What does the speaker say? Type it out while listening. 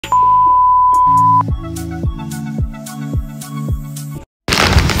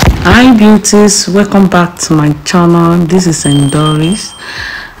Hi beauties, welcome back to my channel. This is Doris.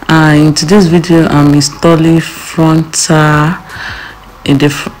 In today's video I'm installing frontal in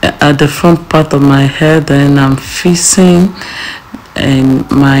at the front part of my head, and I'm fixing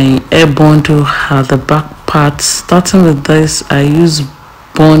my hair bundle at the back part. Starting with this, I use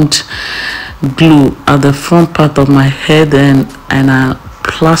bond glue at the front part of my head, and I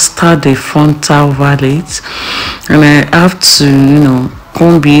plaster the frontal valet, and I have to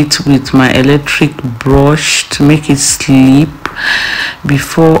comb it with my electric brush to make it sleep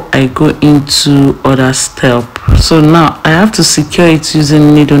before I go into other step. So now I have to secure it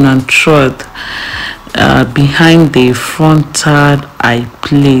using needle and thread behind the frontal I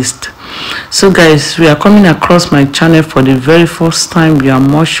placed. So guys, we are coming across my channel for the very first time, you are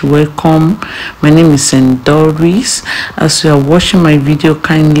most welcome. My name is Doris. As you are watching my video,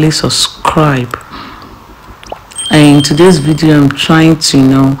 kindly subscribe. And in today's video I'm trying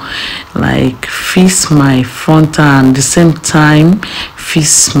to fix my frontal and at the same time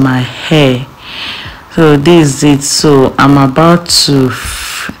fix my hair. So this is it. So I'm about to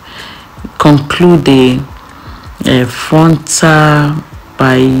conclude the frontal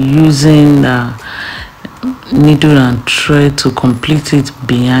by using needle and thread to complete it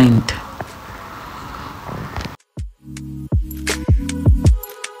behind.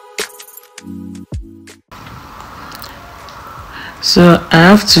 So I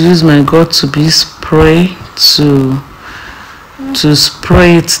have to use my got2b spray to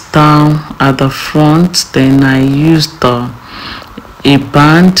spray it down at the front. Then I used a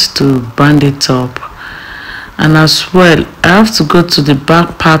band to band it up, and as well I have to go to the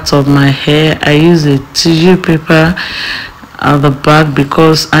back part of my hair. I use a tissue paper at the back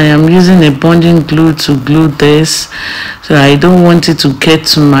because I am using a bonding glue to glue this, so I don't want it to get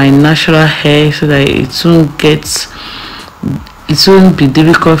to my natural hair, so that it won't be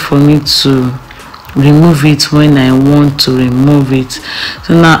difficult for me to remove it when I want to remove it.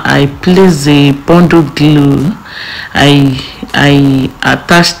 So now I place the bundle glue. I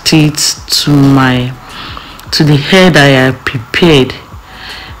attached it to the hair that I have prepared.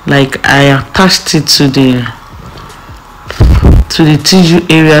 Like I attached it to the tissue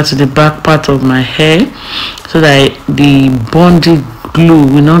area, to the back part of my hair, so that the bonded glue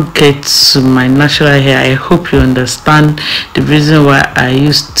will not get to my natural hair. I hope you understand the reason why I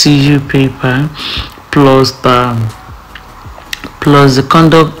use tissue paper plus the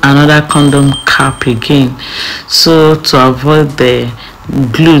condom, another condom cap again, so to avoid the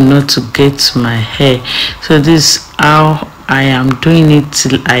glue not to get to my hair. So this is how I am doing it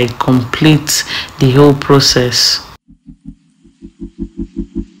till I complete the whole process.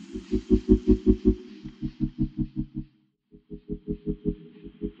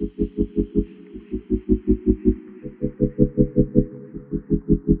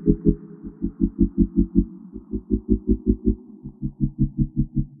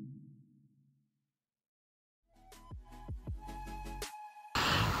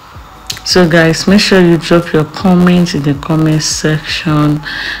 So guys, make sure you drop your comments in the comment section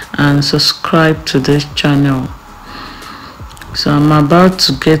and subscribe to this channel. So I'm about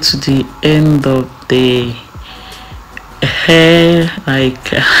to get to the end of the hair.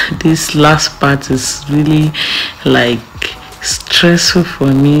 This last part is really stressful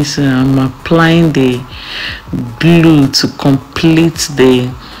for me, so I'm applying the glue to complete the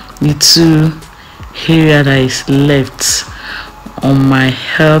little area that is left on my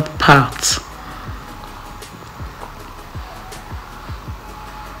head part.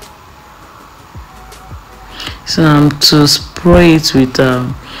 So I'm to spray it with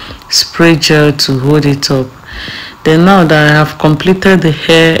spray gel to hold it up. Then now that I have completed the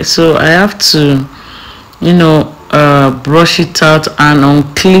hair, so I have to brush it out and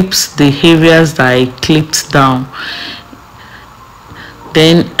unclip the areas that I clipped down.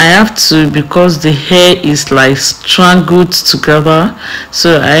 Then I have to, because the hair is strangled together,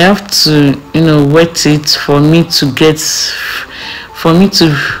 so I have to wet it for me to get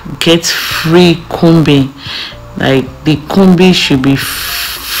free combing. The combing should be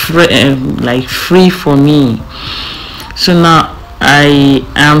free for me. So now I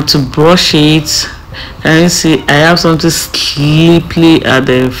am to brush it. Can you see I have something slippery at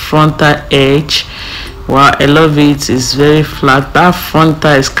the frontal edge? Wow, I love it. It's very flat. That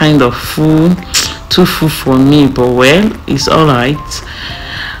frontal is kind of full, too full for me, but well, it's all right.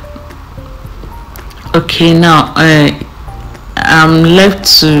 Okay, now I'm left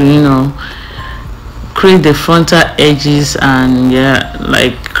to create the frontal edges, and yeah,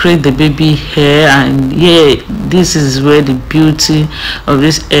 like create the baby hair. And yeah, this is where the beauty of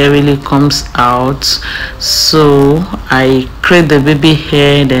this hair really comes out. So I create the baby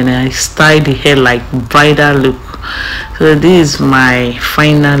hair, then I style the hair like bridal look. So this is my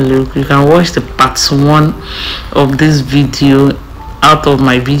final look. You can watch the part 1 of this video out of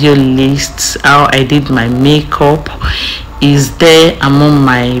my video list. How I did my makeup is there among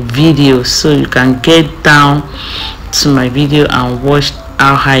my videos, so you can get down to my video and watch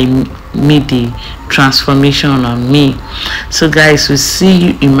how I made the transformation on me. So guys, we'll see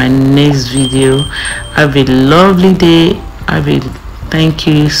you in my next video. Have a lovely day. Thank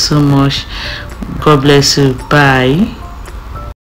you so much. God bless you. Bye.